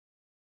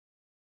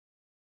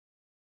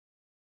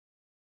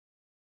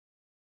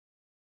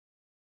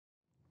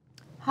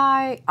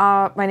Hi,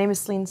 my name is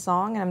Celine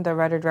Song, and I'm the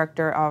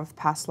writer-director of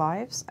Past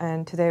Lives.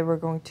 And today we're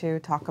going to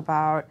talk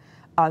about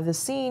the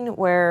scene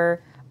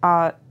where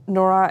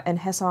Nora and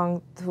Hae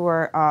Sung, who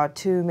are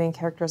two main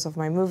characters of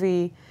my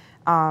movie,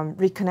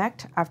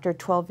 reconnect after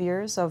 12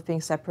 years of being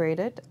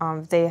separated.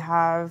 They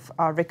have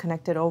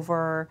reconnected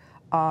over,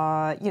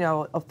 a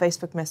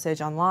Facebook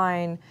message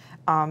online.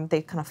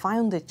 They kind of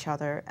found each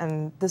other,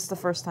 and this is the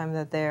first time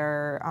that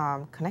they're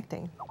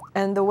connecting.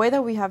 And the way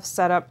that we have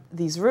set up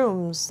these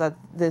rooms, that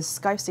this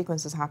Skype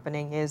sequence is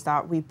happening, is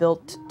that we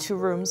built two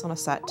rooms on a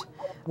set.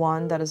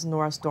 One that is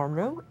Nora's dorm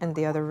room, and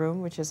the other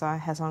room, which is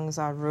Hae Sung's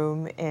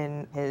room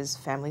in his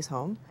family's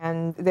home.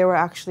 And they were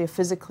actually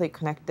physically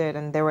connected,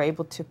 and they were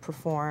able to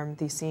perform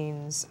these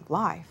scenes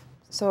live.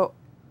 So,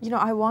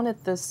 I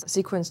wanted this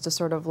sequence to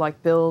sort of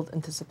like build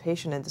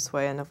anticipation in this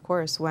way. And of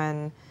course,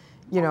 when,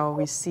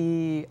 we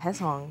see Hae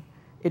Sung,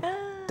 it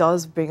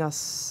does bring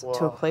us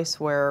to a place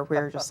where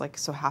we're just like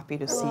so happy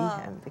to see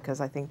him, because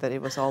I think that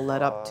it was all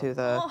led up to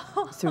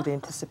through the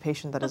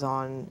anticipation that is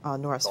on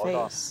Nora's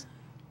face.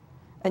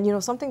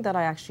 And something that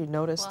I actually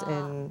noticed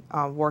in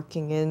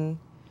working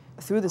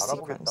through the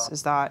sequence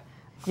is that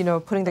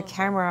putting the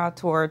camera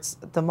towards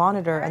the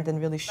monitor and then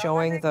really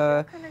showing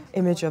the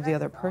image of the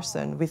other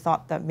person, we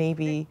thought that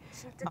maybe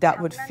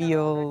that would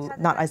feel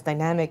not as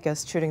dynamic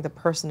as shooting the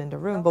person in the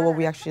room. But what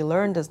we actually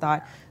learned is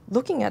that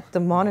looking at the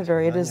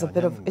monitor,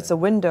 it's a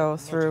window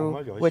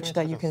through which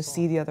that you can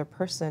see the other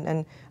person.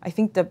 And I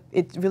think that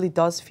it really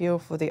does feel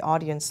for the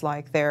audience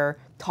like they're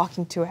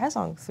talking to Hae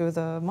Sung through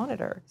the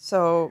monitor.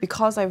 So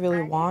because I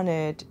really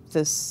wanted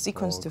this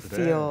sequence to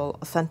feel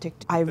authentic,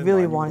 I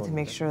really wanted to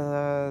make sure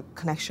the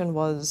connection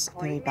was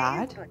very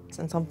bad.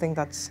 And something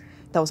that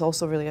was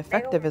also really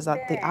effective is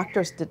that the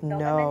actors didn't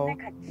know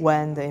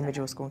when the image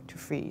was going to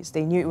freeze.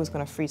 They knew it was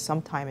going to freeze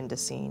sometime in the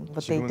scene,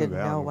 but they didn't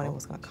know when it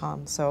was going to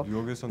come. So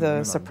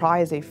the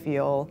surprise they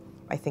feel,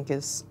 I think,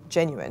 is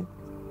genuine.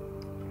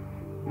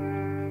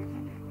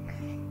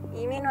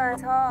 이민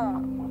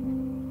와서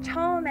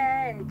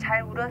처음엔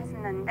잘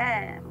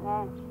울었었는데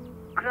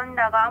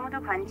그런다고 아무도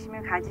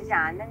관심을 가지지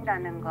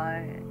않는다는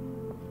걸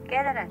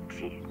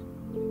깨달았지.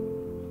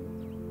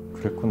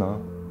 그랬구나.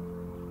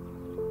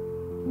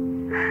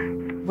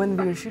 When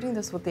we were shooting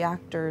this with the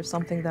actors,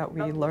 something that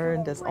we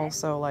learned is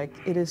also like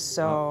it is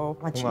so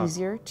much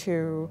easier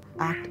to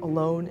act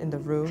alone in the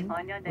room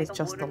with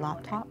just the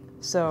laptop.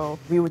 So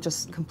we would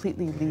just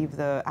completely leave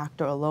the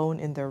actor alone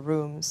in their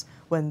rooms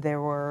when they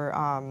were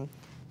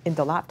in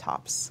the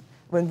laptops,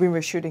 when we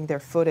were shooting their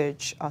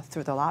footage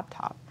through the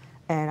laptop.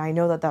 And I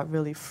know that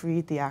really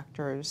freed the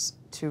actors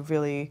to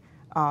really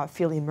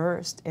feel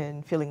immersed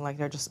in feeling like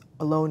they're just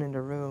alone in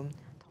the room.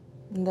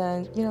 And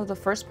then, the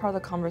first part of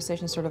the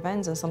conversation sort of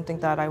ends, and something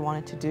that I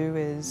wanted to do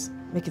is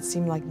make it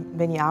seem like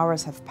many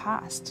hours have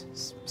passed,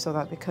 so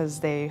that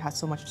because they had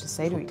so much to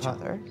say to each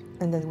other.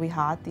 And then we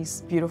had these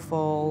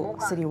beautiful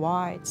city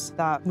wides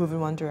that move in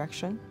one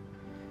direction.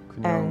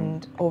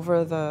 And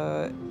over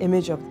the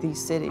image of these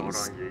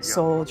cities,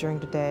 Seoul during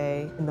the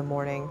day, in the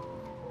morning,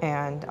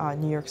 and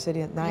New York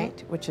City at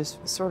night, which is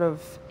sort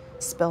of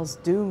spells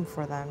doom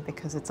for them,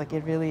 because it's like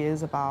it really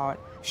is about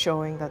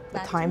showing that the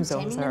time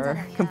zones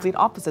are complete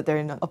opposite. They're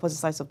in opposite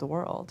sides of the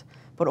world.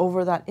 But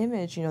over that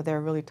image, they're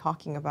really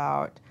talking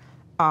about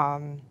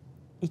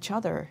each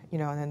other,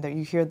 and then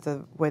you hear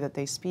the way that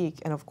they speak.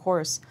 And of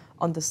course,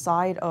 on the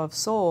side of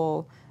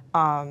Seoul,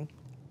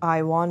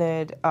 I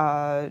wanted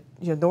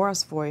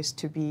Nora's voice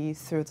to be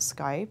through the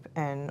Skype,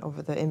 and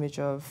over the image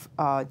of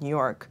New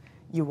York,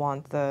 you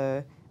want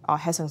the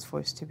Hae Sung's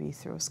voice to be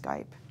through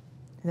Skype.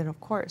 And then of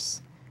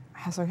course,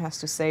 Hae Sung has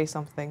to say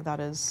something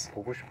that is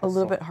a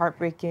little bit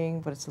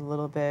heartbreaking, but it's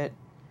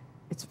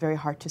very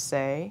hard to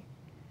say,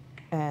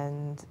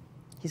 and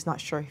he's not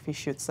sure if he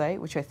should say,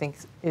 which I think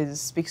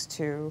speaks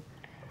to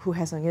who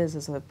Hae Sung is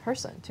as a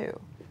person too,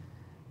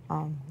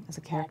 as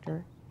a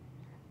character.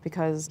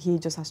 Because he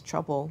just has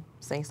trouble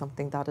saying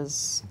something that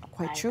is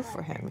quite true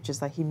for him, which is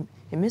that he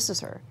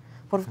misses her.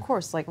 But of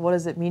course, like, what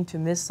does it mean to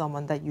miss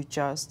someone that you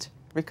just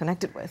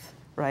reconnected with,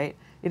 right?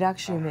 It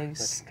actually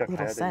makes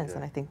little sense,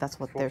 and I think that's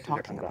what they're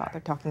talking about. They're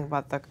talking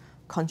about the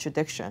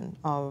contradiction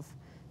of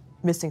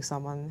missing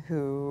someone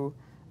who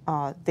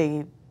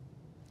they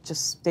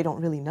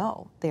don't really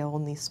know. They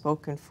only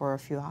spoken for a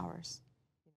few hours.